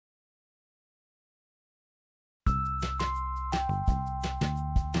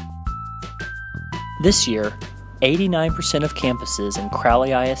This year, 89% of campuses in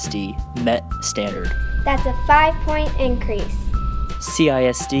Crowley ISD met standard. That's a 5-point increase.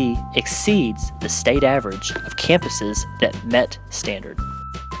 CISD exceeds the state average of campuses that met standard.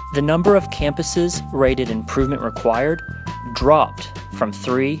 The number of campuses rated improvement required dropped from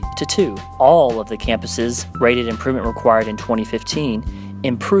 3 to 2. All of the campuses rated improvement required in 2015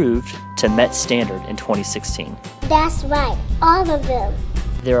 improved to met standard in 2016. That's right, all of them.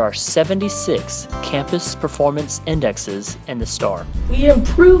 There are 76 campus performance indexes in the Staar. We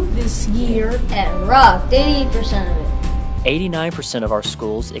improved this year and rocked 80% of it. 89% of our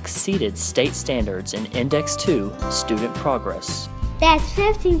schools exceeded state standards in Index 2 student progress. That's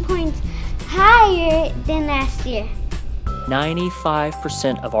 15 points higher than last year.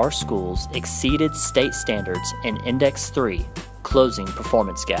 95% of our schools exceeded state standards in Index 3 closing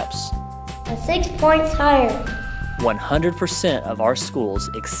performance gaps. 6 points higher. 100% of our schools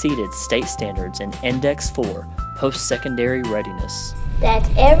exceeded state standards in Index 4 post-secondary readiness. That's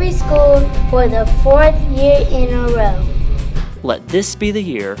every school for the 4th year in a row. Let this be the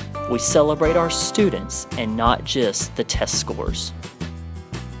year we celebrate our students and not just the test scores.